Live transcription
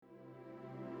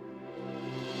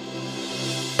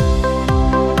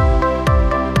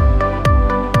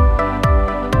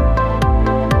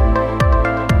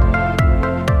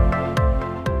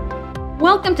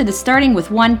Welcome to the Starting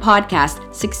With One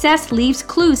podcast, Success Leaves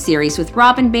Clues series with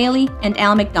Robin Bailey and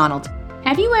Al McDonald.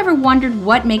 Have you ever wondered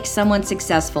what makes someone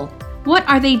successful? What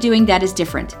are they doing that is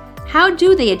different? How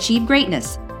do they achieve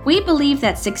greatness? We believe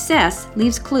that success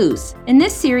leaves clues. In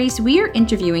this series, we are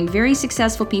interviewing very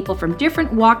successful people from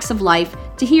different walks of life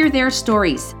to hear their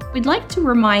stories. We'd like to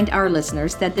remind our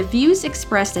listeners that the views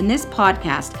expressed in this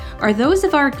podcast are those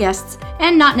of our guests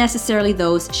and not necessarily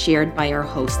those shared by our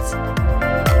hosts.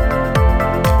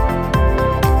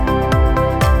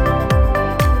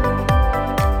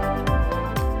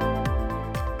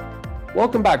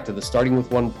 Welcome back to the Starting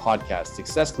With One podcast,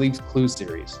 Success Leaves Clues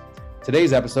series.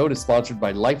 Today's episode is sponsored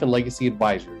by Life and Legacy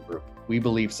Advisory Group. We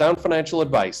believe sound financial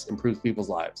advice improves people's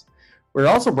lives. We're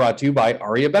also brought to you by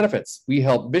ARIA Benefits. We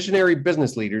help visionary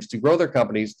business leaders to grow their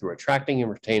companies through attracting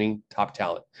and retaining top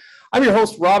talent. I'm your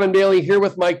host, Robin Bailey, here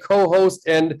with my co-host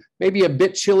and maybe a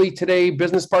bit chilly today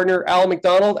business partner, Al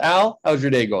McDonald. Al, how's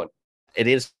your day going? It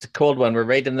is a cold one. We're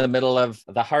right in the middle of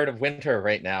the heart of winter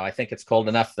right now. I think it's cold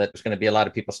enough that there's going to be a lot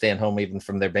of people staying home even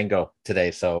from their bingo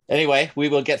today. So anyway, we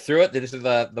will get through it. This is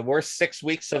the worst 6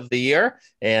 weeks of the year.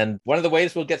 And one of the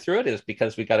ways we'll get through it is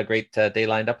because we got a great day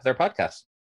lined up with our podcast.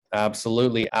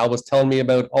 Absolutely. Al was telling me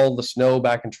about all the snow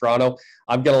back in Toronto.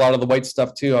 I've got a lot of the white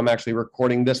stuff too. I'm actually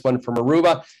recording this one from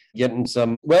Aruba, getting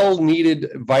some well-needed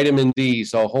vitamin D.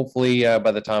 So hopefully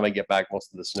by the time I get back,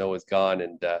 most of the snow is gone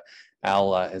and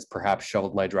Al has perhaps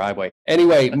shoveled my driveway.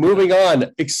 Anyway, moving on.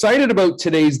 Excited about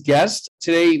today's guest.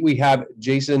 Today we have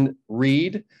Jason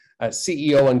Reid,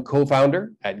 CEO and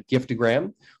co-founder at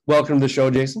Giftagram. Welcome to the show,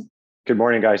 Jason. Good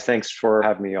morning, guys. Thanks for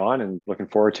having me on and looking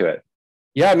forward to it.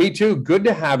 Yeah, me too. Good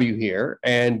to have you here.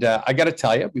 And I got to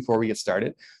tell you, before we get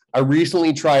started, I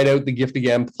recently tried out the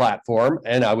Giftagram platform,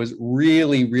 and I was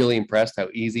really, really impressed how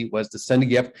easy it was to send a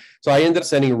gift. So I ended up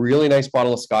sending a really nice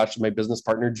bottle of scotch to my business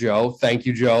partner, Joe. Thank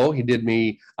you, Joe. He did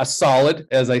me a solid,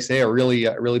 as I say, a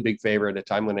really big favor at a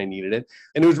time when I needed it.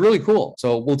 And it was really cool.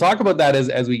 So we'll talk about that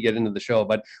as we get into the show,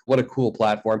 but what a cool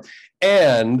platform.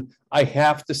 And I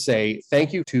have to say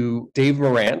thank you to Dave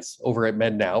Marantz over at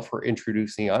MedNow for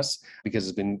introducing us, because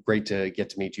it's been great to get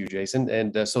to meet you, Jason.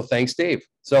 And so thanks, Dave.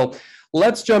 So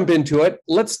let's jump into it.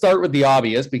 Let's start with the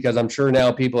obvious, because I'm sure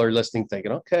now people are listening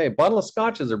thinking, okay, a bottle of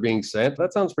scotches are being sent.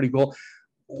 That sounds pretty cool.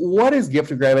 What is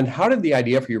Giftagram, and how did the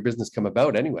idea for your business come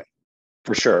about anyway?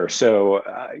 For sure. So,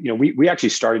 we actually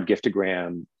started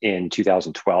Giftagram in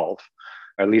 2012.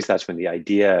 Or at least that's when the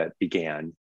idea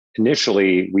began.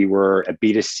 Initially, we were a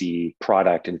B2C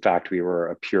product. In fact, we were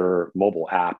a pure mobile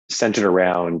app centered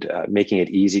around making it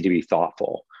easy to be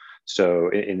thoughtful. So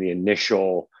in the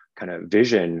initial kind of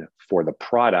vision for the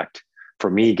product, for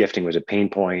me, gifting was a pain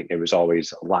point. It was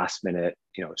always a last minute,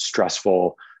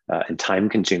 stressful and time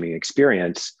consuming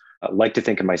experience. I like to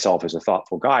think of myself as a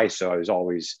thoughtful guy. So I was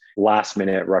always last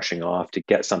minute rushing off to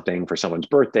get something for someone's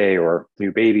birthday or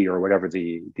new baby or whatever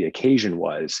the occasion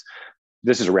was.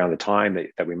 This is around the time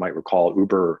that we might recall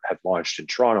Uber had launched in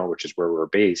Toronto, which is where we're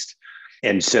based.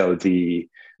 And so the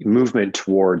movement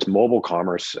towards mobile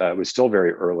commerce was still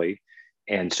very early.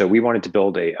 And so we wanted to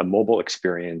build a mobile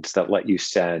experience that let you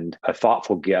send a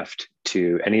thoughtful gift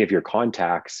to any of your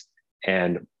contacts.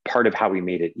 And part of how we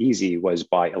made it easy was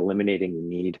by eliminating the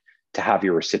need to have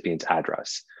your recipient's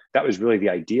address. That was really the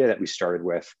idea that we started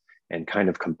with, and kind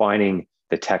of combining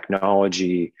the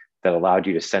technology that allowed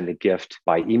you to send a gift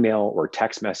by email or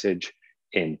text message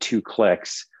in 2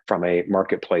 clicks from a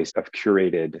marketplace of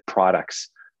curated products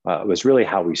was really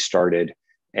how we started.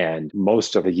 And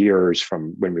most of the years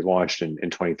from when we launched in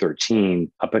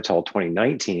 2013 up until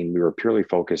 2019, we were purely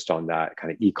focused on that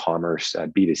kind of e-commerce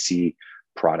B2C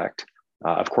product.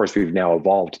 Of course, we've now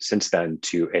evolved since then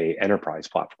to an enterprise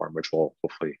platform, which we'll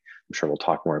hopefully, I'm sure we'll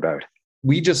talk more about.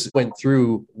 We just went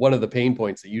through one of the pain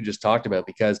points that you just talked about,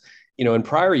 because, in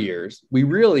prior years, we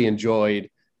really enjoyed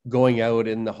going out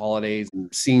in the holidays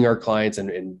and seeing our clients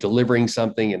and delivering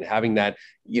something and having that,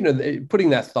 putting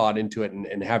that thought into it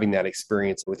and having that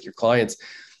experience with your clients.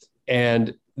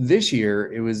 And this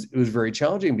year, it was very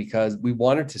challenging because we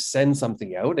wanted to send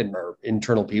something out, and our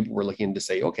internal people were looking to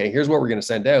say, okay, here's what we're going to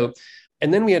send out.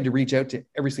 And then we had to reach out to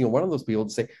every single one of those people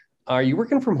to say, are you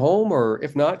working from home? Or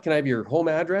if not, can I have your home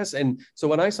address? And so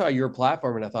when I saw your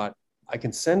platform and I thought, I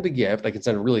can send a gift, I can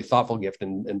send a really thoughtful gift.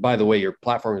 And by the way, your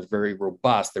platform is very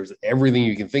robust. There's everything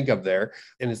you can think of there.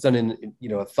 And it's done in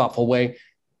a thoughtful way.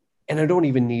 And I don't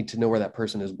even need to know where that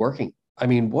person is working. I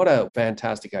mean, what a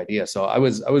fantastic idea. So I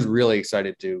was really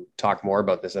excited to talk more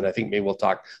about this. And I think maybe we'll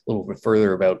talk a little bit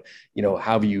further about,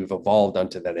 how you've evolved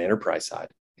onto that enterprise side.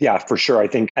 Yeah, for sure. I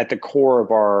think at the core of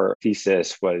our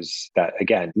thesis was that,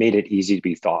 again, made it easy to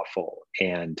be thoughtful.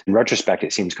 And in retrospect,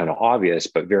 it seems kind of obvious,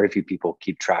 but very few people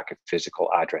keep track of physical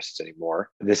addresses anymore.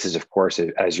 This is, of course,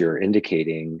 as you're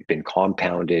indicating, been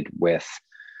compounded with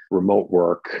remote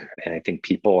work. And I think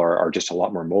people are just a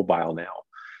lot more mobile now.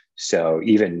 So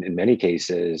even in many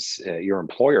cases, your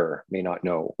employer may not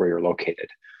know where you're located.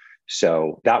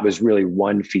 So that was really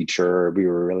one feature. We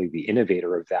were really the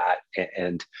innovator of that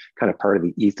and kind of part of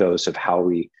the ethos of how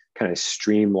we kind of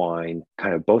streamline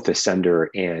kind of both the sender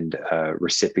and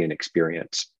recipient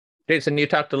experience. Jason, you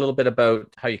talked a little bit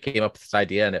about how you came up with this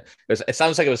idea, and it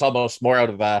sounds like it was almost more out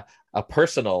of a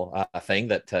personal thing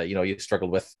that you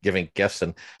struggled with giving gifts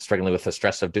and struggling with the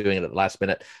stress of doing it at the last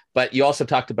minute. But you also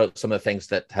talked about some of the things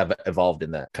that have evolved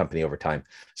in the company over time.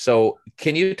 So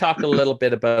can you talk a little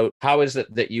bit about how is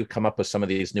it that you come up with some of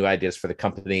these new ideas for the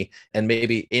company, and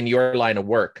maybe in your line of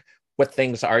work, what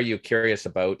things are you curious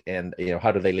about, and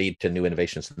how do they lead to new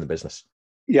innovations in the business?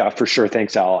 Yeah, for sure.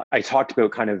 Thanks, Al. I talked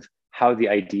about kind of how the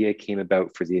idea came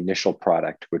about for the initial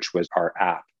product, which was our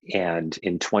app. And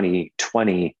in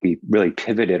 2020, we really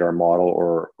pivoted our model,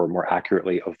 or more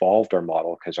accurately, evolved our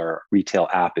model, because our retail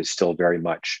app is still very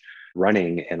much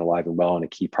running and alive and well and a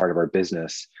key part of our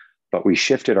business. But we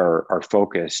shifted our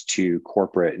focus to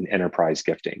corporate and enterprise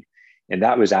gifting. And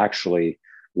that was actually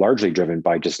largely driven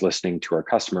by just listening to our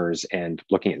customers and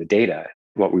looking at the data.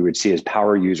 What we would see is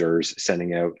power users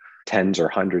sending out tens or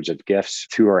hundreds of gifts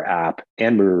through our app,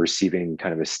 and we were receiving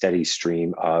kind of a steady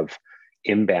stream of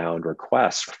inbound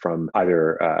requests from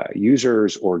either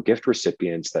users or gift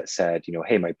recipients that said,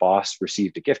 hey, my boss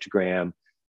received a giftogram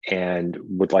and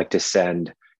would like to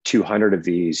send 200 of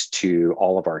these to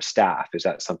all of our staff. Is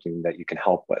that something that you can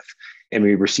help with? And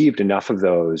we received enough of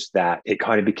those that it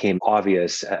kind of became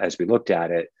obvious as we looked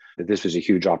at it that this was a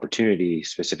huge opportunity,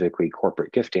 specifically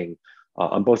corporate gifting,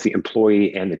 on both the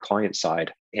employee and the client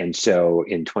side. And so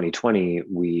in 2020,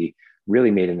 we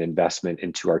really made an investment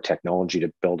into our technology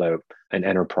to build out an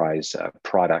enterprise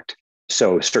product.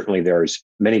 So certainly there's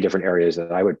many different areas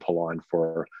that I would pull on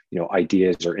for,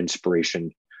 ideas or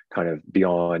inspiration kind of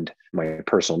beyond my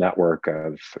personal network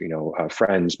of,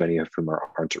 friends, many of whom are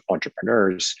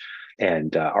entrepreneurs,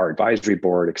 and our advisory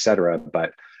board, et cetera.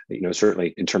 But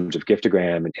certainly in terms of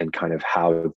Giftogram and kind of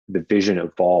how the vision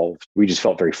evolved, we just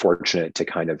felt very fortunate to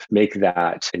kind of make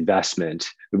that investment,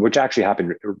 which actually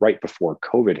happened right before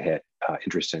COVID hit,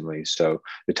 interestingly. So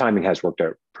the timing has worked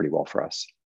out pretty well for us.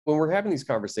 When we're having these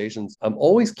conversations, I'm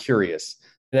always curious,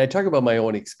 and I talk about my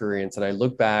own experience, and I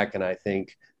look back and I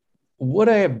think, would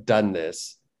I have done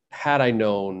this had I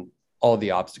known all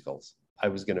the obstacles I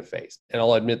was going to face? And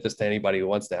I'll admit this to anybody who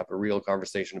wants to have a real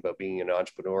conversation about being an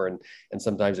entrepreneur. And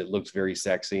sometimes it looks very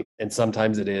sexy, and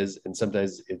sometimes it is, and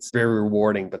sometimes it's very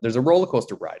rewarding, but there's a roller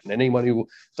coaster ride. And anyone who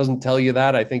doesn't tell you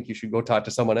that, I think you should go talk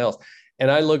to someone else.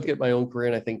 And I look at my own career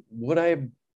and I think, would I have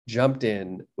jumped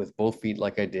in with both feet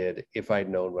like I did if I'd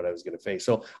known what I was going to face?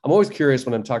 So I'm always curious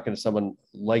when I'm talking to someone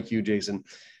like you, Jason,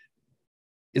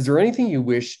 is there anything you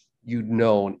wish you'd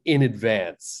known in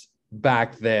advance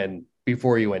back then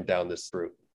before you went down this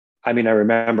route? I mean, I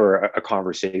remember a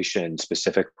conversation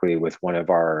specifically with one of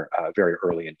our very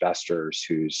early investors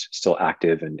who's still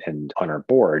active and on our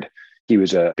board. He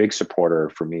was a big supporter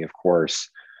for me, of course,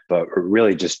 but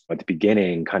really just at the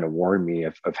beginning kind of warned me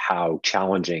of how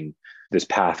challenging this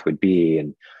path would be.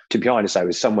 And to be honest, I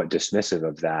was somewhat dismissive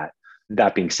of that.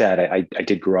 That being said, I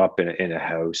did grow up in a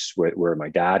house where my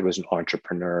dad was an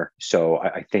entrepreneur. So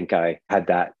I think I had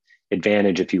that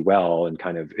advantage, if you will, and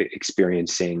kind of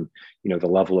experiencing, the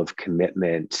level of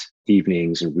commitment,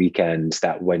 evenings and weekends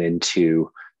that went into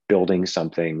building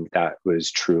something that was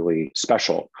truly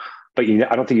special. But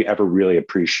I don't think you ever really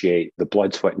appreciate the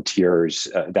blood, sweat, and tears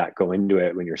that go into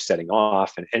it when you're setting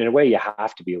off. And in a way, you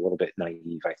have to be a little bit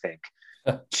naive, I think,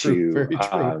 True,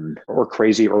 or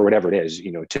crazy or whatever it is,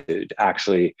 to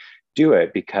actually do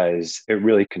it, because it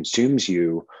really consumes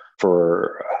you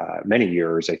for many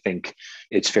years. I think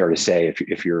it's fair to say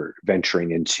if you're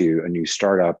venturing into a new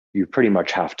startup, you pretty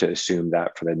much have to assume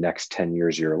that for the next 10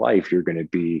 years of your life, you're going to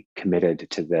be committed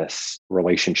to this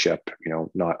relationship,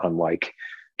 not unlike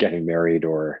getting married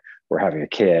or having a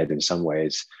kid in some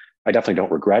ways. I definitely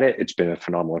don't regret it. It's been a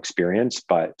phenomenal experience,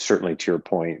 but certainly to your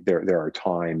point, there are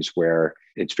times where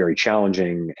it's very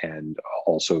challenging and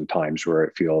also times where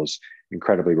it feels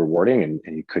incredibly rewarding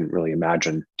and you couldn't really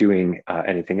imagine doing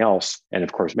anything else. And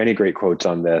of course, many great quotes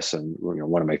on this. And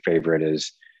one of my favorite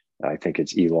is, I think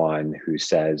it's Elon who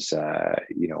says,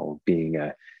 being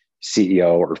a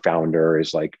CEO or founder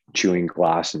is like chewing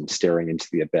glass and staring into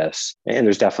the abyss. And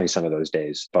there's definitely some of those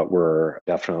days, but we're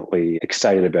definitely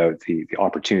excited about the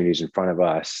opportunities in front of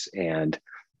us and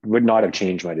would not have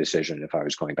changed my decision if I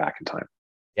was going back in time.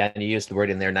 Yeah, and you used the word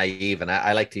in there, naive. And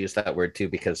I like to use that word too,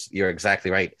 because you're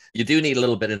exactly right. You do need a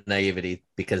little bit of naivety,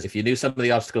 because if you knew some of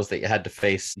the obstacles that you had to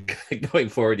face going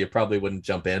forward, you probably wouldn't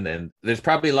jump in. And there's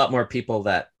probably a lot more people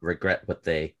that regret what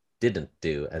they didn't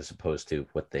do as opposed to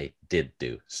what they did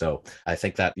do. So I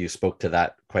think that you spoke to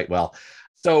that quite well.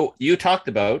 So you talked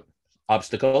about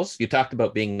obstacles, you talked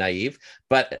about being naive,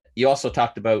 but you also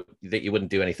talked about that you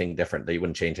wouldn't do anything different, that you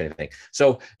wouldn't change anything.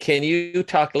 So can you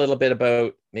talk a little bit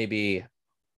about maybe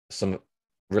some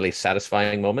really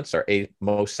satisfying moments, or a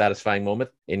most satisfying moment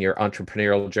in your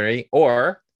entrepreneurial journey,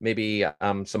 or maybe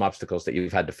some obstacles that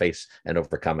you've had to face and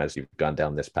overcome as you've gone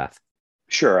down this path?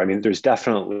 Sure. I mean, there's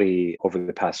definitely over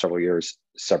the past several years,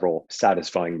 several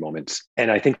satisfying moments.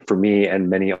 And I think for me and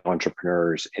many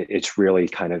entrepreneurs, it's really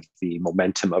kind of the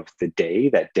momentum of the day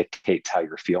that dictates how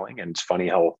you're feeling. And it's funny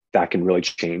how that can really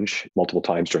change multiple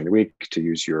times during the week, to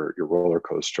use your roller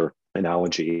coaster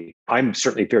analogy. I'm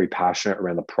certainly very passionate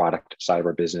around the product side of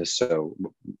our business. So,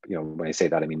 when I say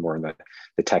that, I mean more in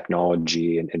the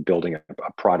technology and building a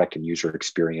product and user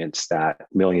experience that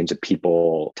millions of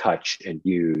people touch and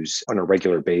use on a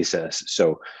regular basis.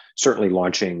 So certainly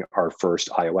launching our first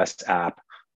iOS app,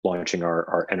 launching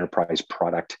our enterprise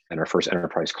product and our first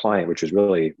enterprise client, which was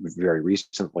really very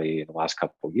recently in the last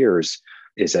couple of years,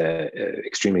 is a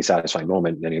extremely satisfying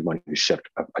moment. And anyone who shipped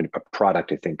a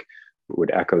product, I think,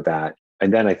 would echo that.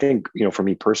 And then I think, for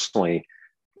me personally,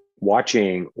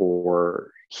 watching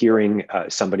or hearing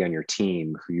somebody on your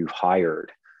team who you've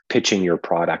hired pitching your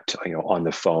product, on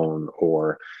the phone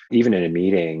or even in a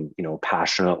meeting,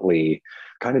 passionately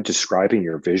kind of describing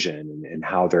your vision and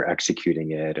how they're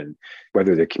executing it, and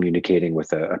whether they're communicating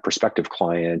with a prospective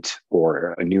client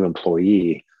or a new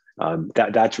employee.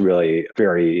 That's really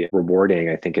very rewarding,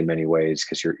 I think, in many ways,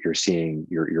 because you're seeing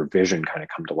your vision kind of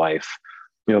come to life.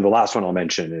 The last one I'll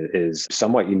mention is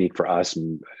somewhat unique for us,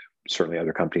 and certainly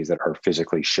other companies that are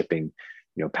physically shipping,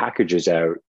 packages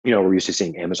out. We're used to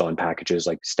seeing Amazon packages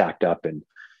like stacked up in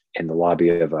the lobby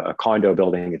of a condo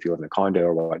building, if you live in a condo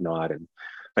or whatnot. And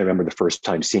I remember the first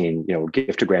time seeing,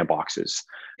 Giftagram boxes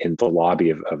in the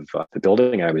lobby of the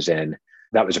building I was in.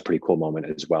 That was a pretty cool moment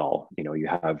as well. You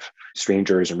have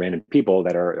strangers and random people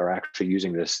that are actually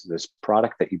using this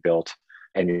product that you built,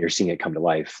 and you're seeing it come to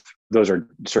life. Those are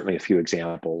certainly a few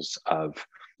examples of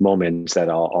moments that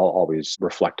I'll always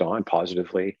reflect on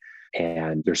positively.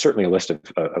 And there's certainly a list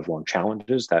of long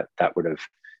challenges that would have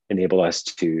enabled us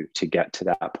to get to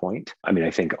that point. I mean,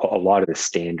 I think a lot of the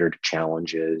standard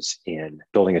challenges in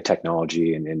building a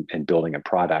technology and building a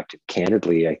product,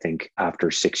 candidly, I think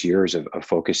after 6 years of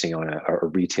focusing on a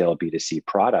retail B2C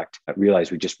product, I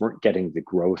realized we just weren't getting the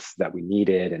growth that we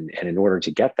needed. And in order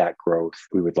to get that growth,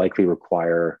 we would likely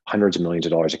require hundreds of millions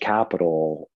of dollars of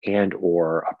capital and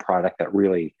or a product that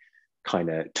really kind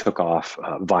of took off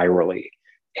virally.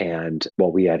 And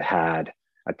while we had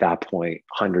at that point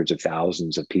hundreds of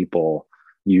thousands of people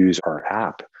use our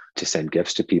app to send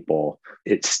gifts to people,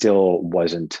 it still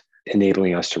wasn't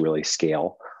enabling us to really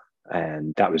scale.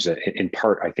 And that was in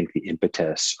part, I think, the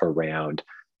impetus around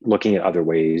looking at other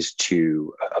ways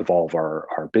to evolve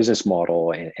our business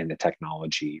model and the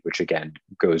technology, which again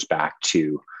goes back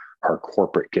to our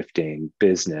corporate gifting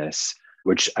business,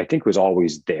 which I think was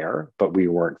always there, but we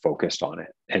weren't focused on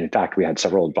it. And in fact, we had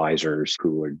several advisors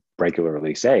who would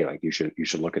regularly say, like, you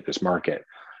should look at this market.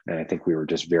 And I think we were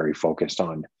just very focused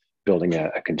on building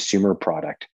a consumer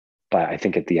product. But I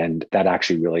think at the end, that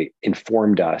actually really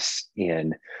informed us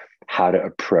in how to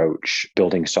approach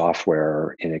building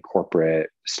software in a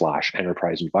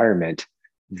corporate/enterprise environment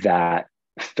that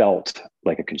felt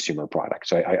like a consumer product.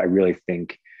 So I really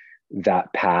think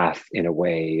that path, in a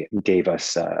way, gave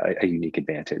us a unique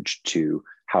advantage to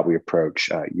how we approach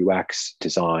UX,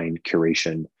 design,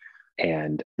 curation,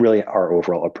 and really our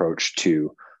overall approach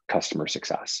to customer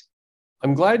success.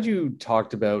 I'm glad you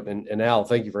talked about, and Al,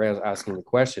 thank you for asking the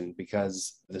question,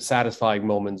 because the satisfying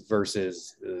moments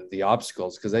versus the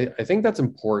obstacles, because I think that's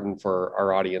important for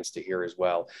our audience to hear as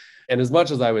well. And as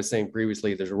much as I was saying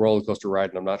previously, there's a roller coaster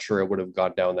ride, and I'm not sure I would have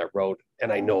gone down that road.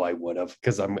 And I know I would have,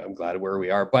 because I'm glad where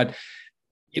we are. But,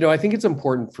 I think it's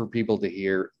important for people to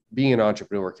hear being an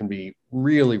entrepreneur can be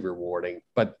really rewarding,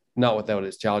 but not without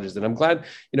its challenges. And I'm glad,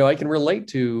 I can relate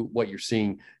to what you're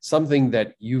seeing, something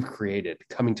that you've created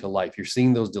coming to life. You're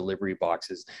seeing those delivery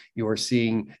boxes. You are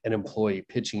seeing an employee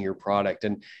pitching your product.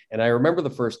 And I remember the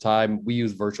first time we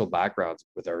used virtual backgrounds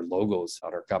with our logos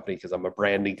on our company, because I'm a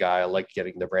branding guy. I like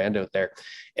getting the brand out there.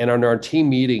 And on our team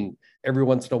meeting, every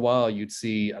once in a while, you'd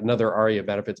see another ARIA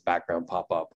Benefits background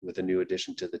pop up with a new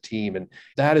addition to the team. And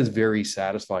that is very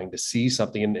satisfying to see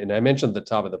something. And I mentioned at the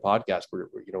top of the podcast,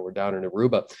 we're down in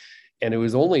Aruba, and it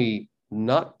was only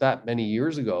not that many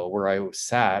years ago where I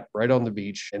sat right on the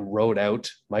beach and wrote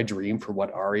out my dream for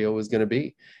what ARIA was going to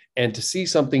be. And to see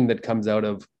something that comes out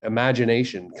of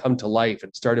imagination come to life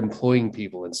and start employing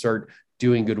people and start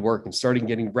doing good work and starting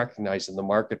getting recognized in the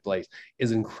marketplace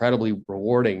is incredibly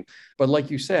rewarding. But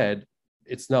like you said,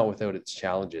 it's not without its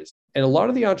challenges. And a lot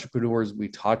of the entrepreneurs we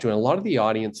talk to and a lot of the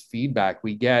audience feedback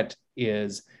we get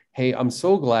is, hey, I'm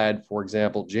so glad, for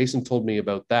example, Jason told me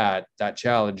about that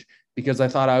challenge, because I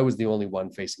thought I was the only one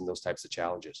facing those types of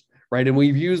challenges, right? And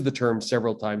we've used the term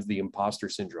several times, the imposter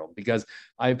syndrome, because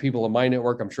I have people in my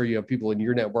network. I'm sure you have people in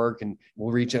your network, and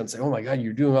we'll reach out and say, oh my God,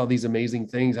 you're doing all these amazing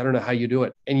things. I don't know how you do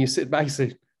it. And you sit back and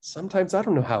say, sometimes I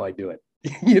don't know how I do it.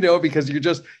 Because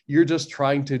you're just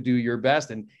trying to do your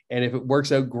best. And if it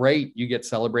works out great, you get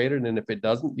celebrated. And if it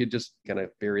doesn't, you just kind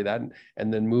of bury that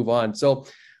and then move on. So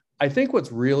I think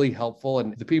what's really helpful,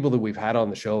 and the people that we've had on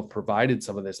the show have provided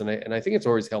some of this, and I think it's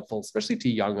always helpful, especially to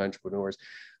young entrepreneurs.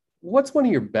 What's one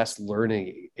of your best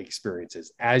learning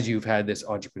experiences as you've had this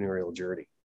entrepreneurial journey?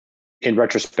 In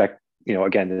retrospect,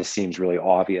 again, this seems really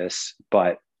obvious,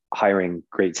 but hiring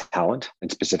great talent,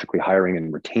 and specifically hiring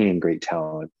and retaining great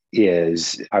talent,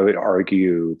 is, I would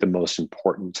argue, the most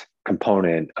important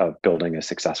component of building a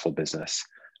successful business.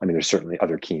 I mean, there's certainly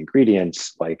other key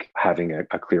ingredients, like having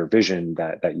a clear vision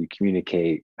that you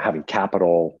communicate, having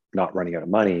capital, not running out of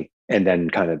money, and then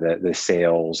kind of the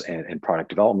sales and product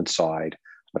development side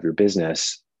of your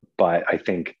business. But I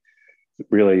think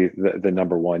really the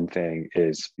number one thing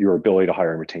is your ability to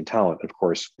hire and retain talent. Of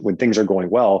course, when things are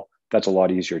going well, that's a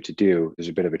lot easier to do. There's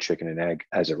a bit of a chicken and egg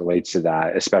as it relates to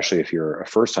that, especially if you're a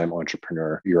first-time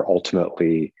entrepreneur. You're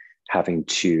ultimately having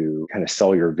to kind of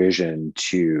sell your vision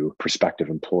to prospective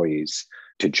employees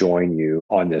to join you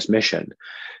on this mission.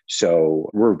 So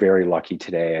we're very lucky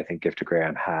today. I think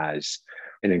Giftogram has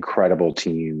an incredible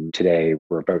team today.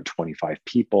 We're about 25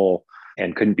 people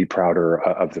and couldn't be prouder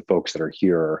of the folks that are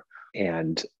here.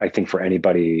 And I think for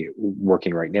anybody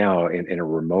working right now in a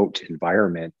remote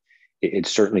environment,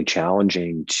 it's certainly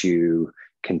challenging to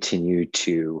continue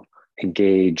to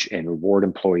engage and reward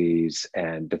employees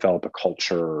and develop a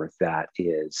culture that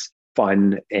is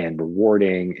fun and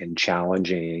rewarding and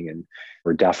challenging. And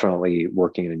we're definitely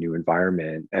working in a new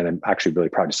environment. And I'm actually really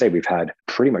proud to say we've had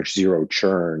pretty much zero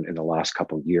churn in the last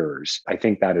couple of years. I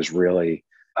think that is really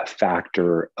a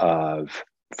factor of,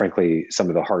 frankly, some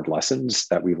of the hard lessons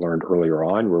that we learned earlier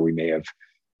on, where we may have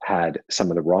had some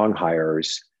of the wrong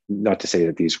hires. Not to say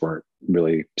that these weren't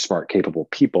really smart, capable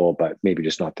people, but maybe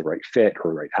just not the right fit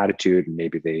or right attitude. And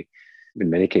maybe they, in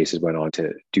many cases, went on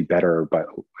to do better, but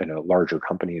in a larger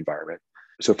company environment.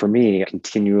 So for me,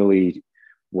 continually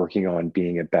working on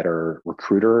being a better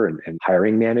recruiter and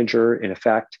hiring manager, in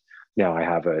effect. Now I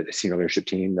have a senior leadership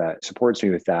team that supports me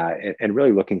with that, and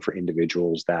really looking for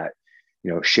individuals that,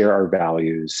 share our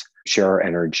values, share our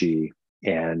energy,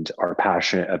 and are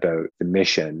passionate about the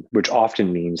mission, which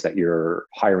often means that you're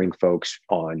hiring folks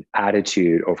on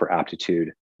attitude over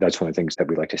aptitude. That's one of the things that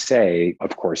we like to say.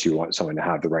 Of course, you want someone to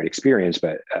have the right experience,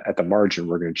 but at the margin,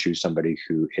 we're going to choose somebody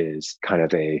who is kind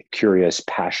of a curious,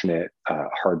 passionate,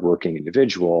 hardworking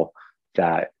individual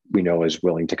that we know is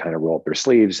willing to kind of roll up their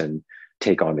sleeves and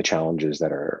take on the challenges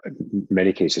that are, in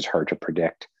many cases, hard to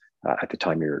predict at the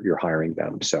time you're hiring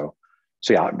them. So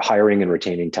yeah, hiring and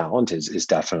retaining talent is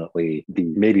definitely the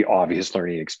maybe obvious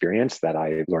learning experience that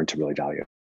I learned to really value.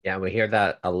 Yeah, we hear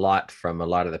that a lot from a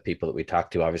lot of the people that we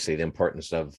talk to. Obviously, the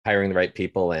importance of hiring the right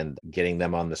people and getting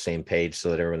them on the same page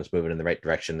so that everyone's moving in the right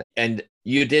direction. And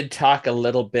you did talk a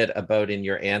little bit about, in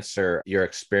your answer, your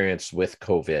experience with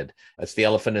COVID. It's the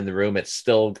elephant in the room. It's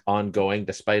still ongoing,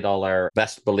 despite all our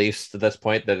best beliefs to this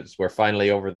point that we're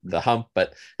finally over the hump,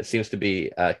 but it seems to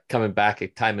be coming back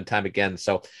time and time again.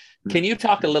 So can you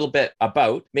talk a little bit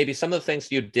about maybe some of the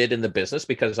things you did in the business,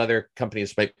 because other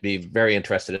companies might be very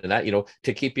interested in that,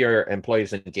 to keep your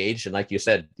employees engaged? And like you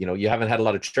said, you haven't had a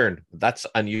lot of churn. That's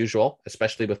unusual,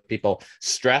 especially with people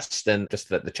stressed and just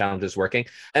the challenges working.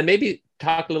 And maybe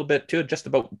talk a little bit too, just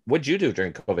about what you do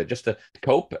during COVID, just to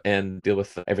cope and deal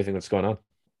with everything that's going on.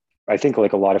 I think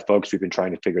like a lot of folks, we've been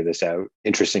trying to figure this out.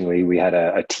 Interestingly, we had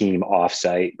a team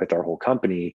offsite with our whole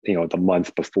company, the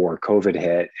month before COVID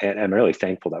hit. And I'm really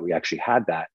thankful that we actually had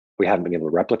that. We haven't been able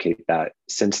to replicate that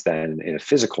since then in a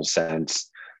physical sense,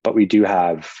 but we do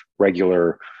have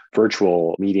regular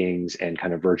virtual meetings and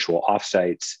kind of virtual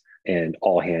offsites and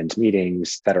all hands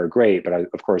meetings that are great. But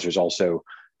of course, there's also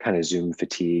kind of Zoom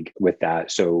fatigue with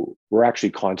that. So we're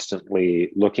actually constantly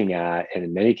looking at, and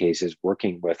in many cases,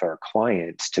 working with our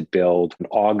clients to build an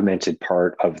augmented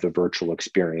part of the virtual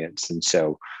experience. And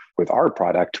so with our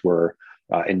product, we're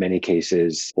in many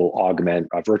cases, we'll augment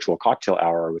a virtual cocktail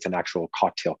hour with an actual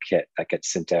cocktail kit that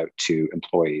gets sent out to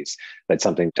employees. That's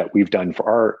something that we've done for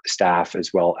our staff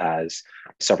as well as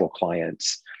several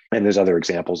clients. And there's other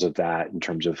examples of that in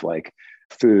terms of like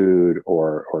food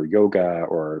or yoga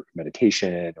or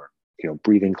meditation or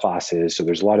breathing classes. So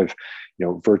there's a lot of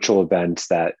virtual events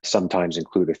that sometimes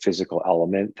include a physical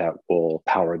element that will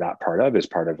power that part of as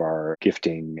part of our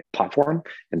gifting platform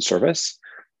and service.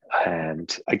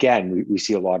 And again, we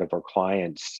see a lot of our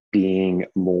clients being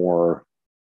more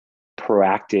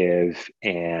proactive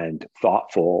and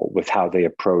thoughtful with how they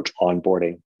approach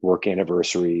onboarding, work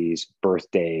anniversaries,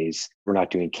 birthdays. We're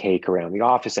not doing cake around the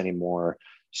office anymore.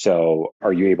 So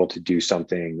are you able to do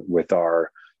something with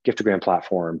our Giftogram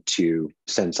platform to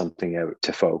send something out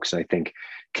to folks? And I think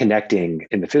connecting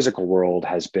in the physical world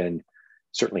has been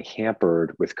certainly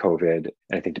hampered with COVID.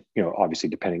 And I think, obviously,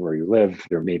 depending where you live,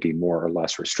 there may be more or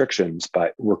less restrictions,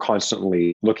 but we're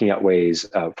constantly looking at ways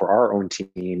for our own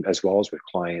team, as well as with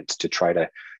clients, to try to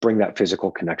bring that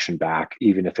physical connection back,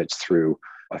 even if it's through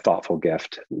a thoughtful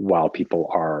gift, while people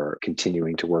are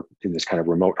continuing to work in this kind of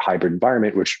remote hybrid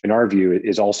environment, which in our view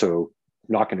is also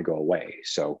not going to go away.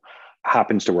 So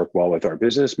happens to work well with our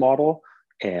business model.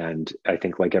 And I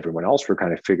think like everyone else, we're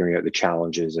kind of figuring out the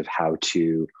challenges of how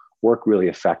to work really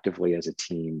effectively as a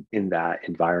team in that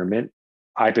environment.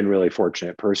 I've been really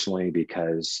fortunate personally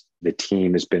because the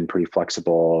team has been pretty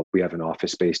flexible. We have an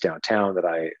office space downtown that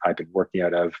I've been working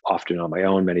out of, often on my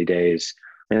own many days.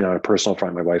 And on a personal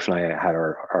front, my wife and I had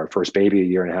our first baby a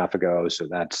year and a half ago. So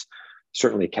that's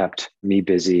certainly kept me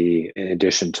busy in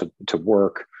addition to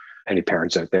work. Any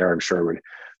parents out there, I'm sure, would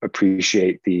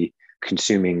appreciate the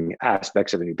consuming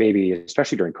aspects of a new baby,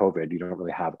 especially during COVID. You don't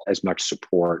really have as much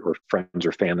support or friends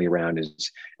or family around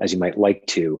as you might like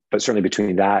to. But certainly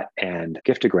between that and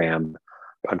Giftogram,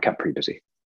 I'm kept pretty busy.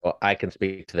 Well, I can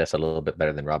speak to this a little bit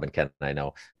better than Robin can. I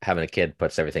know having a kid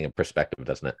puts everything in perspective,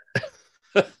 doesn't it?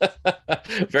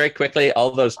 Very quickly,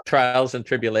 all those trials and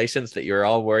tribulations that you're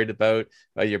all worried about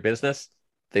your business,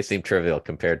 they seem trivial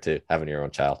compared to having your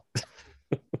own child.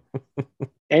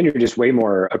 And you're just way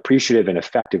more appreciative and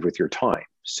effective with your time.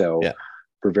 So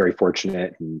we're very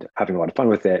fortunate and having a lot of fun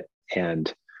with it.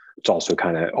 And it's also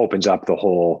kind of opens up the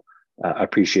whole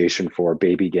appreciation for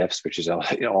baby gifts, which has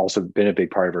also been a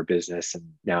big part of our business. And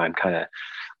now I'm kind of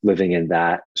living in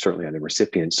that, certainly on the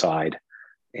recipient side.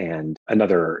 And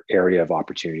another area of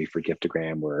opportunity for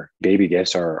Giftogram where baby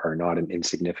gifts are not an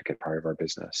insignificant part of our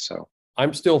business. So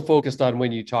I'm still focused on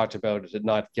when you talked about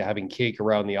not having cake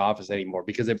around the office anymore,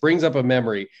 because it brings up a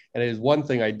memory. And it is one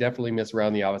thing I definitely miss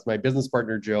around the office. My business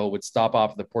partner, Joe, would stop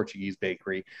off at the Portuguese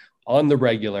bakery on the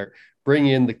regular, bring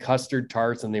in the custard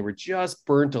tarts, and they were just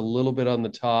burnt a little bit on the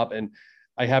top. And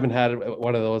I haven't had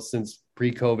one of those since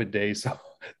pre-COVID days. So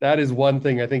that is one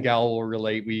thing I think Al will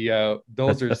relate.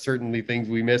 Those are certainly things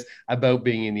we miss about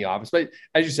being in the office. But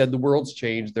as you said, the world's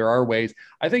changed. There are ways.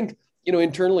 I think,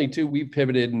 internally too, we've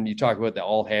pivoted, and you talk about the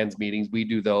all hands meetings. We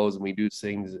do those, and we do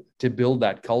things to build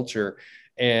that culture.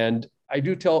 And I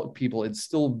do tell people it's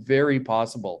still very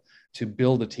possible to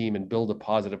build a team and build a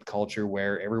positive culture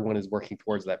where everyone is working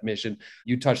towards that mission.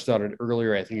 You touched on it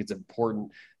earlier. I think it's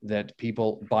important that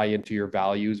people buy into your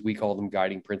values. We call them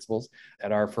guiding principles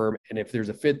at our firm. And if there's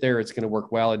a fit there, it's going to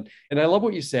work well. And I love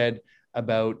what you said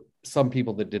about some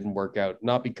people that didn't work out,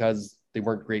 not because they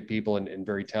weren't great people and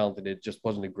very talented. It just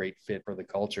wasn't a great fit for the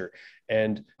culture.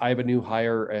 And I have a new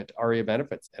hire at ARIA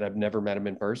Benefits, and I've never met him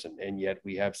in person. And yet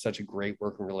we have such a great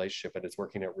working relationship, and it's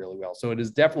working out really well. So it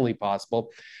is definitely possible.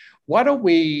 Why don't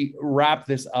we wrap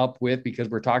this up with, because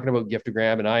we're talking about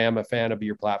Giftogram, and I am a fan of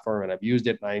your platform and I've used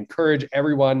it, and I encourage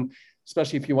everyone,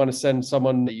 especially if you want to send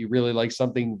someone that you really like,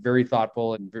 something very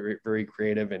thoughtful and very, very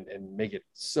creative, and make it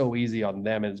so easy on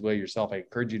them as well yourself. I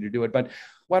encourage you to do it. But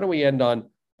why don't we end on,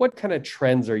 what kind of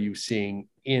trends are you seeing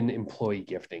in employee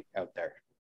gifting out there?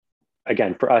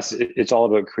 Again, for us, it's all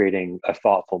about creating a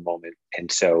thoughtful moment.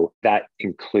 And so that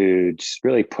includes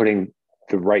really putting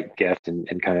the right gift and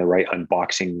kind of right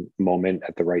unboxing moment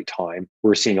at the right time.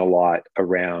 We're seeing a lot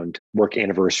around work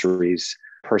anniversaries,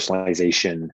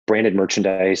 personalization. Branded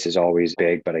merchandise is always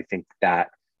big, but I think that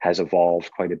has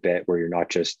evolved quite a bit where you're not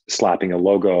just slapping a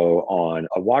logo on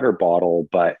a water bottle,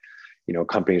 but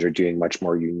companies are doing much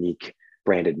more unique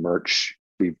branded merch.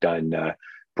 We've done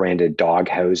branded dog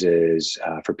houses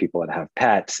for people that have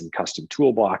pets and custom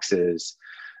toolboxes,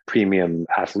 premium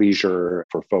athleisure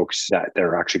for folks that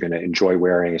they're actually going to enjoy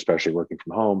wearing, especially working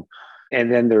from home.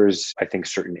 And then there's, I think,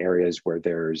 certain areas where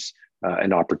there's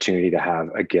an opportunity to have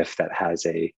a gift that has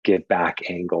a give back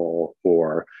angle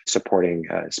or supporting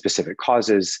specific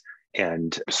causes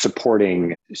and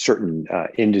supporting certain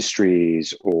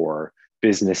industries or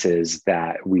businesses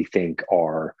that we think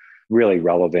are really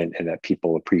relevant and that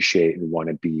people appreciate and want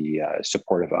to be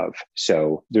supportive of.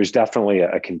 So there's definitely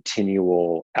a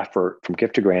continual effort from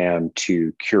Giftagram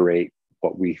to curate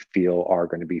what we feel are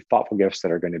going to be thoughtful gifts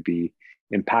that are going to be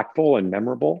impactful and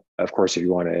memorable. Of course, if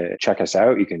you want to check us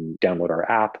out, you can download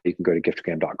our app. You can go to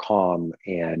giftagram.com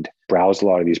and browse a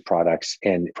lot of these products.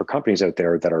 And for companies out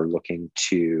there that are looking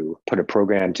to put a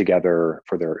program together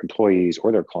for their employees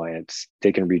or their clients,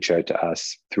 they can reach out to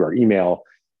us through our email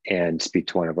and speak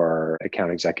to one of our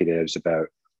account executives about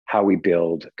how we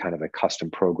build kind of a custom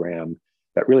program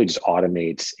that really just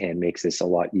automates and makes this a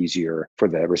lot easier for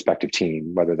the respective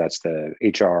team, whether that's the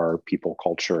HR, people,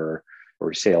 culture,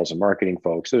 or sales and marketing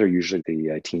folks. Those are usually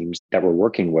the teams that we're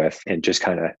working with, and just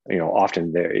kind of,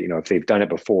 often they're, if they've done it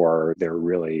before, they're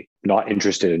really not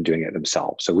interested in doing it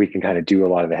themselves. So we can kind of do a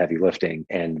lot of the heavy lifting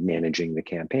and managing the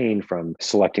campaign, from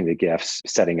selecting the gifts,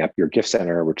 setting up your gift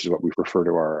center, which is what we refer to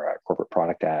our corporate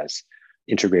product as,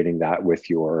 integrating that with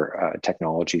your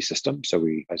technology system. So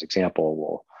we, as example,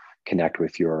 will connect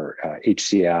with your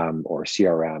HCM or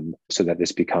CRM so that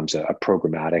this becomes a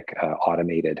programmatic,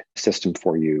 automated system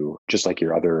for you, just like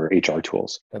your other HR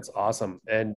tools. That's awesome.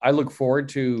 And I look forward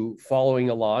to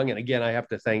following along. And again, I have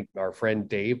to thank our friend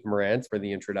Dave Morantz for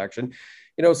the introduction.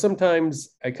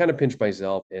 Sometimes I kind of pinch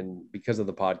myself, and because of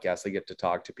the podcast, I get to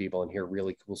talk to people and hear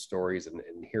really cool stories and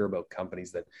hear about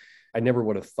companies that I never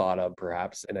would have thought of,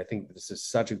 perhaps. And I think this is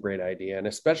such a great idea, and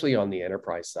especially on the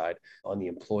enterprise side, on the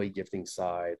employee gifting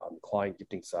side, on the client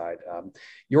gifting side.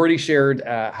 You already shared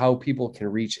how people can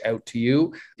reach out to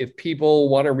you. If people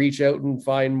want to reach out and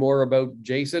find more about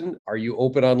Jason, are you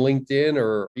open on LinkedIn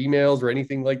or emails or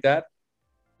anything like that?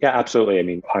 Yeah, absolutely. I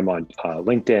mean, I'm on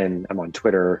LinkedIn, I'm on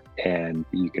Twitter, and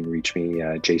you can reach me,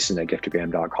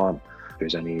 jason@giftagram.com. If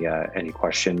there's any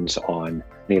questions on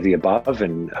any of the above,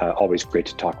 and always great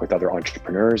to talk with other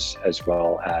entrepreneurs, as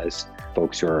well as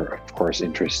folks who are, of course,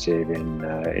 interested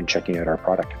in checking out our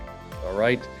product. All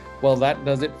right. Well, that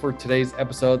does it for today's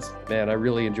episodes. Man, I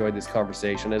really enjoyed this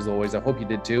conversation, as always. I hope you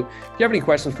did too. If you have any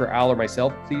questions for Al or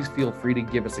myself, please feel free to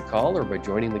give us a call or by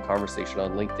joining the conversation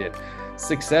on LinkedIn.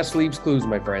 Success leaves clues,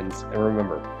 my friends. And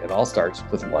remember, it all starts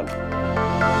with one.